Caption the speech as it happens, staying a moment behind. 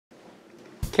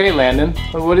Okay, Landon,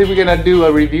 what are we gonna do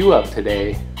a review of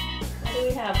today? What do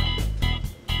we have?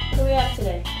 What do we have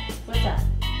today? What's that?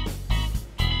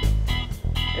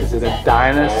 Is it a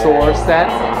dinosaur set?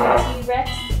 T-Rex?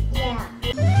 Yeah.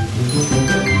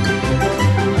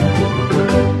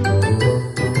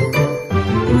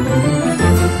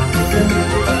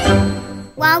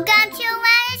 Welcome to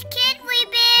Landon's Kid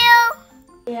Review.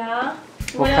 Yeah.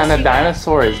 What kind of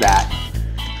dinosaur is that?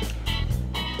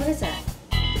 What is that?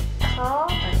 Car.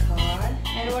 A car.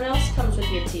 And what else comes with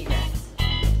your T-Rex?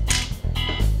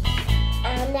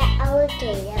 And the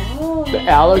alligator. Oh, The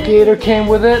alligator came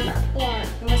with it? Yeah.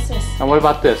 and what's this? And what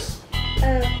about this?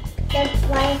 The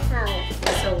White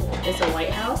House. It's a White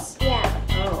House? Yeah.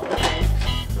 Oh, okay.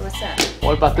 And what's that?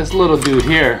 What about this little dude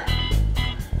here?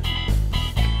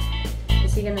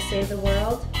 Is he gonna save the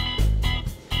world?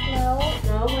 No.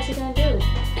 No? What's he gonna do?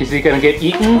 Is he gonna get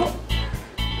eaten?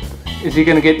 Is he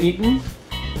gonna get eaten?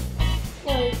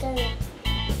 No, it doesn't.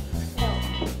 No.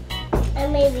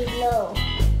 And maybe no.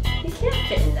 You can't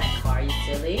fit in that car, you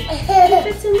silly. He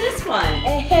fits in this one.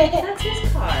 That's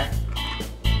his car.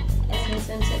 Let's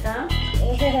him sit down.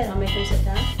 I'll make him sit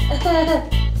down.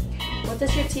 What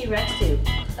does your T-Rex do?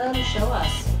 Show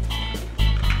us.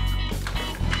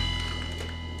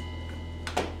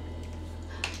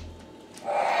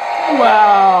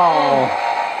 Wow!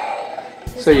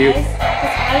 His So you-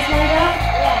 eyes light up?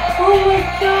 Yeah. Oh my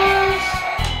gosh!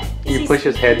 You push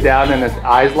his head down and his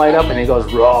eyes light up and he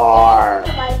goes roar.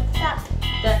 Lights up.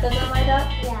 That doesn't light up?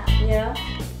 Yeah. Yeah.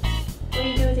 What do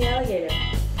you do with the alligator?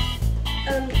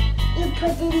 You put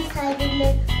it inside in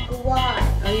the garage.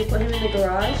 Oh, you put him in the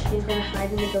garage? He's gonna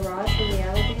hide in the garage from the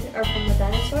alligator or from the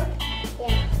dinosaur?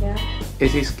 Yeah. Yeah.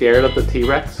 Is he scared of the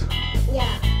T-Rex? Yeah.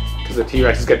 Because the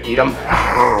T-Rex is gonna eat him?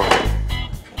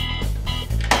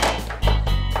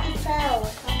 He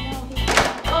fell.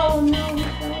 Oh no, he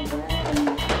fell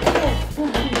down.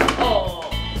 Oh.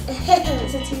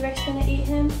 Is the T-Rex gonna eat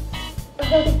him?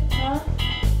 Huh?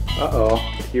 Uh-oh.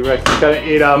 T-Rex is gonna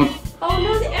eat him. Oh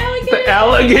no, the alligator! The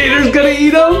alligator's gonna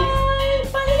eat him?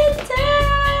 Bite it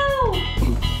down!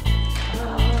 Oh,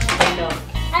 no.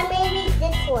 And maybe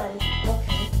this one.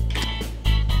 Okay.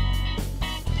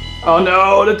 Oh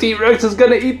no, the T-Rex is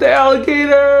gonna eat the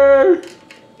alligator!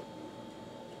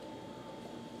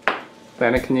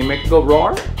 Landon, can you make it go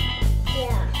roar?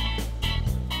 Yeah.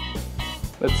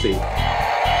 Let's see.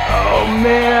 Oh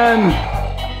man!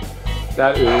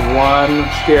 That is one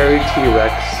scary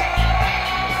T-Rex.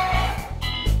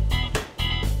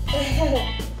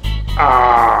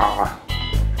 Ah!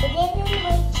 It didn't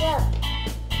wake up.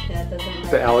 Yeah, it doesn't The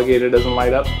light up. alligator doesn't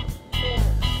light up? Yeah.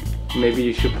 Maybe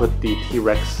you should put the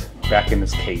T-Rex back in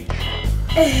his cage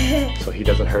so he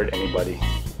doesn't hurt anybody.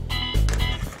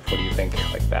 What do you think?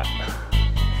 Like that.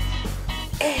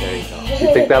 There you go.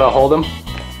 You think that'll hold him?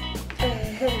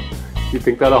 You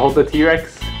think that'll hold the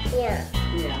T-Rex? Yeah.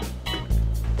 Yeah.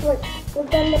 Look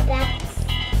on the back.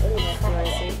 You wanna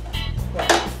see?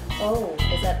 What? Oh,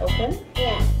 is that open?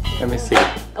 Yeah. Let me see.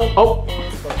 Oh. Oh! And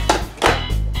it's closed.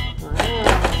 Wow.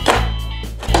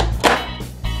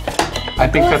 I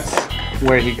think that's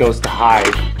where he goes to hide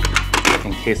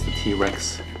in case the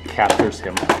T-Rex captures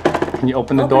him. Can you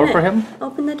open the door it. for him?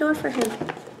 Open the door for him.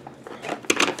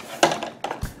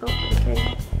 Oh,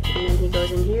 okay. And then he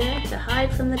goes in here to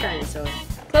hide from the dinosaur.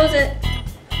 Close it.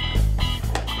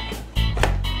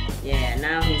 Yeah,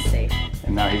 now he's safe.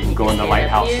 And now he can go in the Stand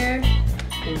up lighthouse. here,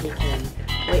 and he can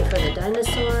wait for the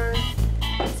dinosaur.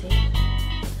 Let's see.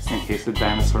 In case the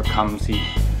dinosaur comes, he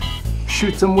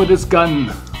shoots him with his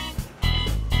gun.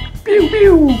 Pew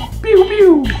pew! Pew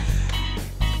pew!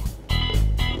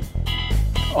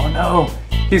 Oh no!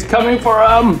 He's coming for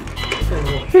him!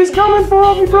 He's coming for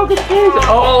him! He broke his cage!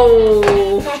 Oh!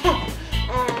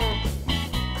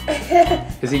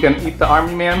 Is he gonna eat the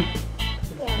army man?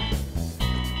 Yeah.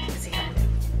 What's he gonna do?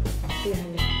 What's he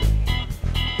gonna do?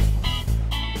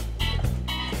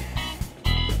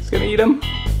 He's gonna eat him?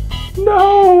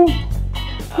 No!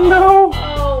 No!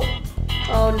 Oh!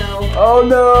 Oh no. Oh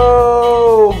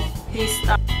no! He's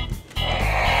stuck.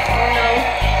 Oh no.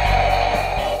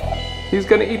 He's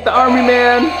gonna eat the army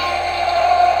man!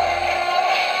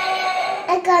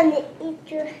 I'm gonna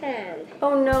eat your hand.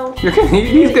 Oh no. He's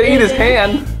gonna eat his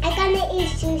hand! I'm gonna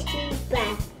eat your shoe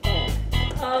blaster.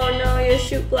 Oh no, your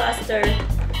shoot blaster.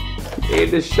 He ate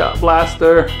his shot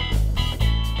blaster.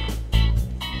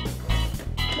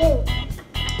 Blue.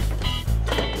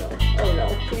 Oh no,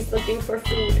 he's looking for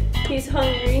food. He's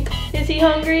hungry. Is he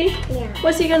hungry? Yeah.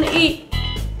 What's he gonna eat?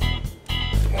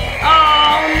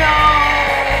 Oh no!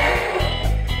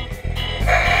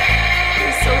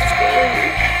 He's so scary.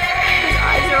 His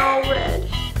eyes are all red.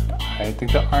 I I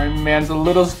think the Iron Man's a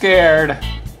little scared.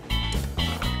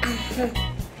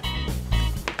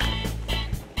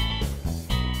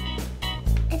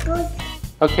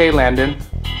 Okay, Landon,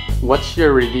 what's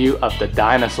your review of the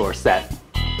dinosaur set?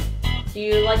 Do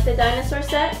you like the dinosaur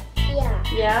set? Yeah.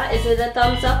 Yeah? Is it a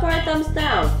thumbs up or a thumbs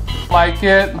down? Like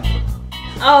it?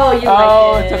 Oh, you like it.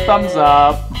 Oh, it's a thumbs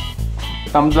up.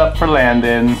 Thumbs up for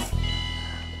Landon.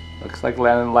 Looks like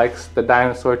Landon likes the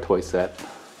dinosaur toy set.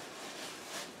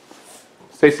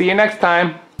 Say see you next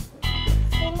time.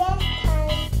 See you next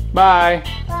time. Bye.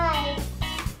 Bye.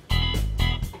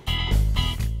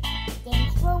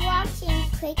 Thanks for watching.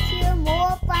 Click here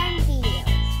more fun videos.